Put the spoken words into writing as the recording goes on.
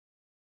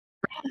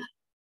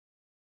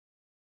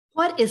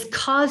What is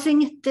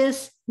causing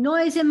this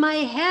noise in my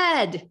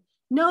head?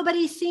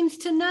 Nobody seems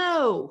to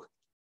know.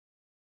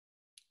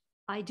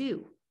 I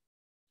do.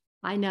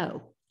 I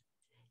know.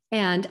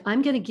 And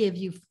I'm going to give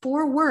you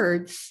 4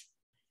 words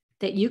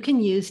that you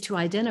can use to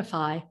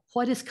identify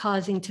what is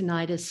causing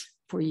tinnitus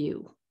for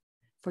you,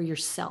 for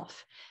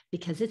yourself,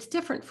 because it's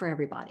different for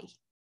everybody.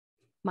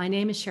 My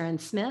name is Sharon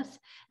Smith,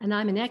 and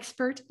I'm an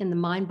expert in the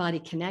mind-body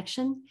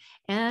connection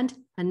and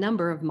a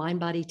number of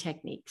mind-body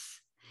techniques.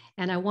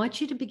 And I want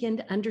you to begin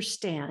to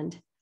understand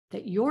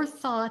that your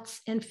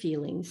thoughts and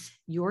feelings,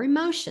 your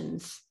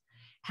emotions,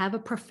 have a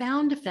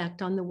profound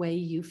effect on the way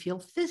you feel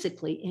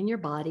physically in your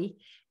body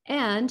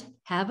and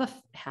have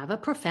a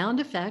profound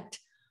effect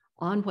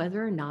on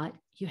whether or not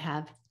you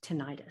have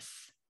tinnitus,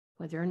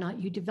 whether or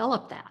not you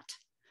develop that.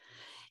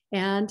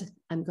 And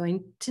I'm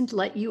going to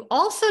let you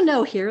also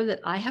know here that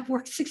I have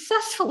worked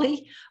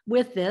successfully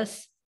with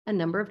this a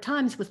number of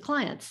times with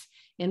clients.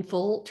 In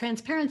full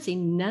transparency,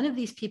 none of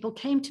these people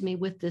came to me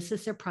with this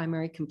as their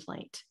primary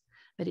complaint,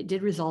 but it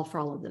did resolve for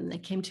all of them. They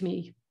came to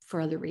me for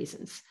other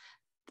reasons,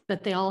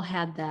 but they all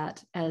had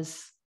that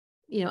as,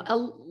 a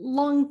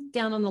long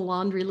down on the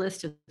laundry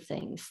list of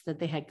things that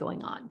they had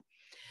going on.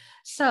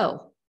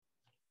 So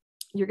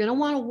you're going to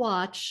want to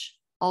watch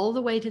all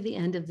the way to the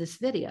end of this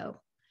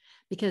video,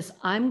 because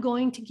I'm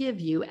going to give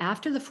you,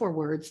 after the 4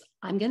 words,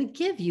 I'm going to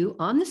give you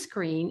on the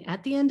screen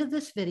at the end of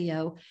this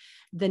video,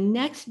 the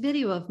next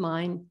video of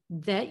mine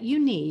that you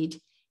need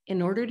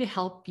in order to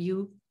help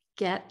you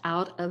get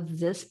out of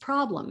this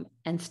problem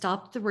and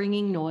stop the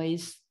ringing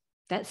noise,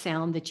 that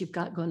sound that you've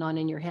got going on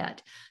in your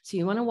head. So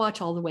you want to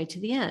watch all the way to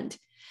the end.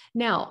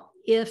 Now,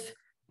 if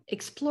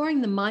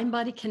exploring the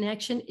mind-body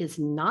connection is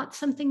not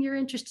something you're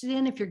interested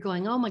in, if you're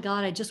going, oh my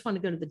God, I just want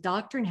to go to the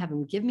doctor and have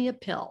him give me a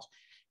pill,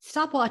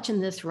 stop watching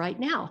this right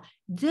now.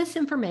 This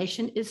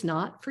information is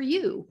not for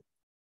you.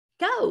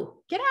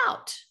 Go, get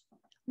out,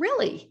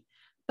 really.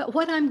 But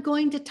what I'm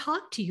going to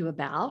talk to you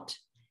about,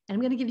 and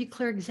I'm going to give you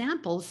clear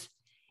examples,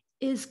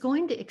 is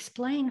going to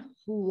explain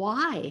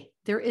why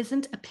there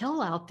isn't a pill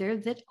out there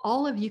that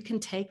all of you can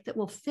take that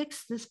will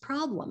fix this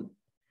problem,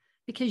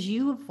 because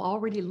you have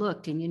already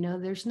looked and you know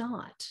there's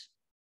not.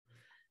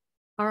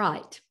 All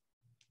right.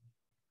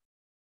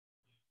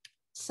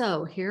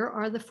 So here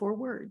are the 4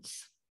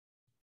 words.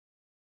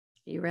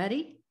 Are you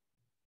ready?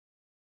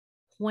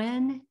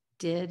 When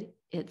did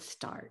it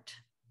start?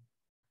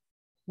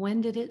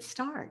 When did it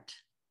start?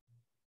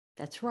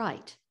 That's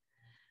right.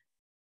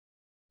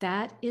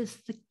 That is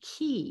the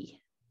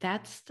key.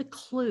 That's the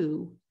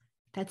clue.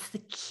 That's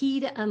the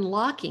key to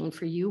unlocking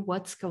for you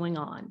what's going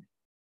on.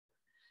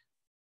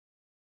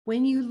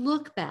 When you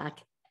look back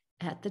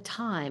at the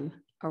time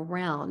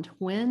around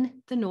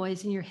when the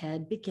noise in your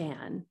head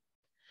began,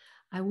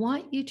 I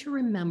want you to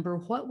remember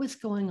what was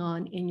going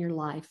on in your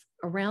life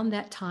around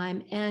that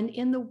time and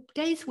in the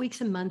days, weeks,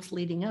 and months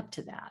leading up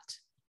to that,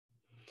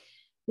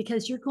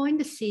 because you're going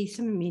to see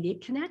some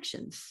immediate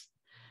connections.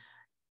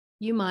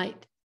 You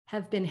might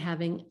have been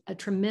having a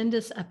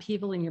tremendous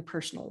upheaval in your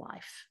personal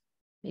life.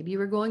 Maybe you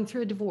were going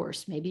through a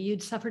divorce. Maybe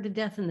you'd suffered a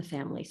death in the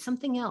family,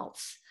 something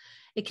else.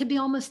 It could be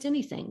almost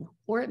anything,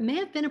 or it may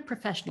have been a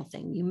professional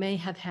thing. You may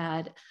have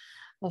had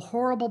a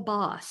horrible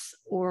boss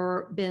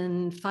or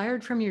been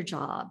fired from your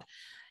job,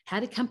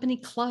 had a company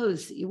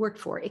close that you worked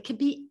for. It could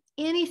be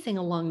anything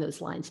along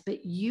those lines,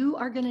 but you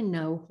are going to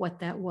know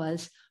what that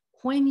was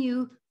when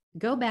you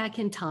go back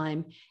in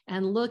time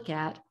and look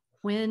at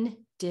when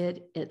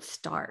did it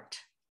start.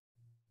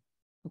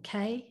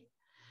 Okay.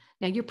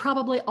 Now you're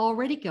probably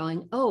already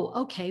going,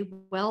 oh, okay,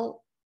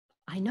 well,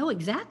 I know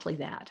exactly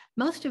that.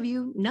 Most of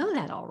you know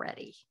that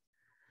already.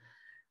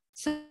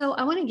 So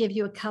I want to give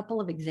you a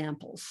couple of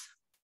examples.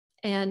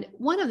 And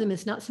one of them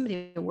is not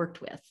somebody I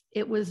worked with.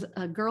 It was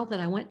a girl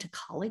that I went to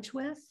college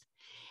with.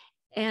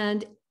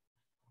 And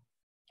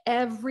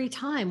every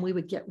time we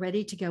would get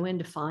ready to go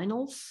into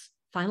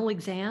final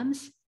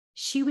exams,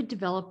 she would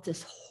develop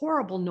this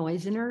horrible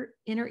noise in her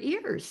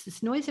ears,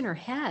 this noise in her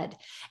head.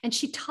 And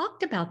she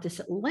talked about this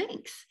at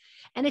length,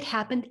 and it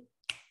happened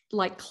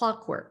like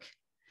clockwork.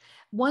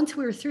 Once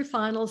we were through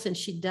finals and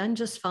she'd done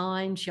just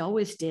fine, she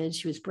always did,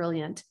 she was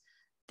brilliant,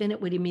 then it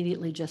would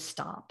immediately just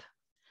stop.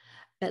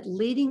 But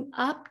leading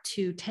up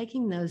to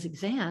taking those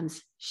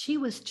exams, she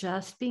was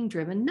just being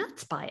driven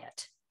nuts by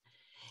it.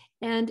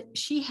 And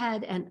she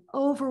had an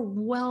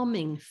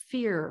overwhelming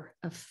fear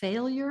of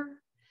failure.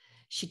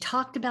 She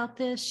talked about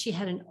this. She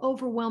had an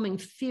overwhelming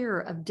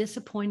fear of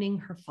disappointing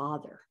her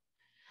father.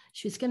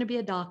 She was going to be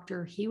a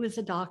doctor. He was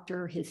a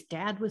doctor. His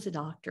dad was a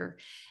doctor.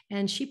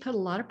 And she put a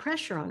lot of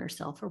pressure on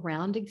herself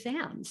around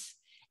exams.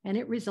 And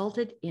it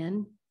resulted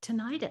in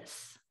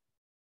tinnitus.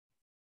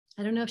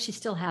 I don't know if she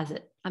still has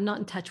it. I'm not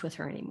in touch with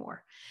her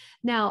anymore.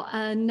 Now,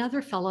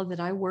 another fellow that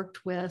I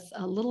worked with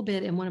a little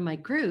bit in one of my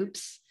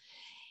groups,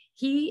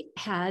 he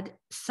had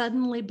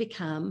suddenly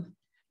become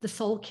the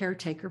sole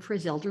caretaker for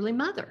his elderly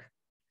mother.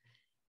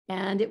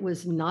 And it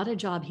was not a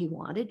job he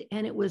wanted.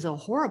 And it was a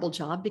horrible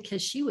job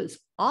because she was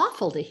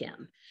awful to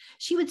him.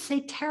 She would say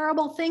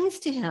terrible things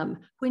to him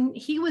when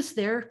he was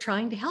there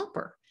trying to help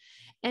her.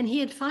 And he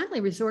had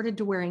finally resorted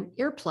to wearing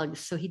earplugs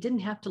so he didn't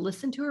have to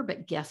listen to her.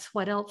 But guess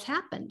what else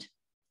happened?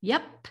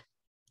 Yep,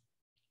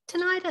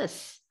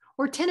 tinnitus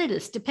or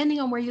tinnitus, depending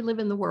on where you live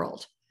in the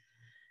world.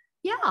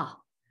 Yeah.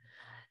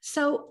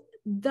 So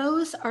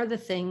those are the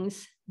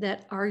things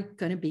that are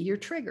going to be your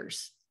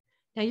triggers.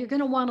 Now, you're going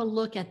to want to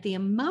look at the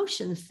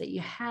emotions that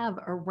you have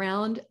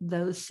around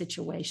those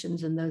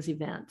situations and those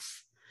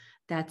events.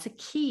 That's a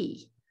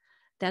key.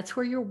 That's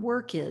where your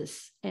work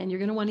is. And you're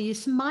going to want to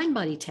use some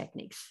mind-body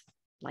techniques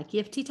like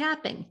EFT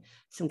tapping,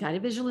 some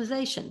guided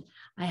visualization.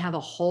 I have a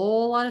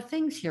whole lot of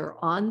things here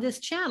on this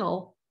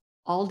channel,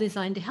 all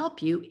designed to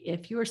help you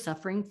if you are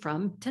suffering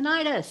from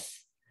tinnitus.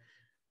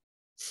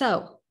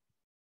 So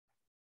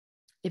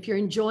if you're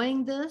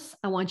enjoying this,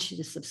 I want you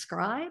to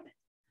subscribe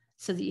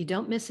so that you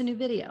don't miss a new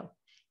video.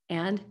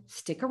 And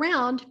stick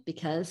around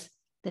because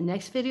the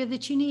next video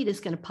that you need is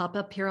going to pop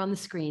up here on the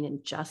screen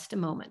in just a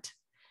moment.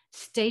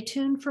 Stay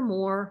tuned for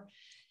more.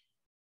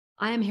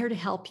 I am here to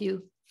help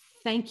you.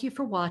 Thank you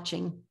for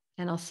watching,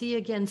 and I'll see you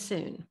again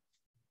soon.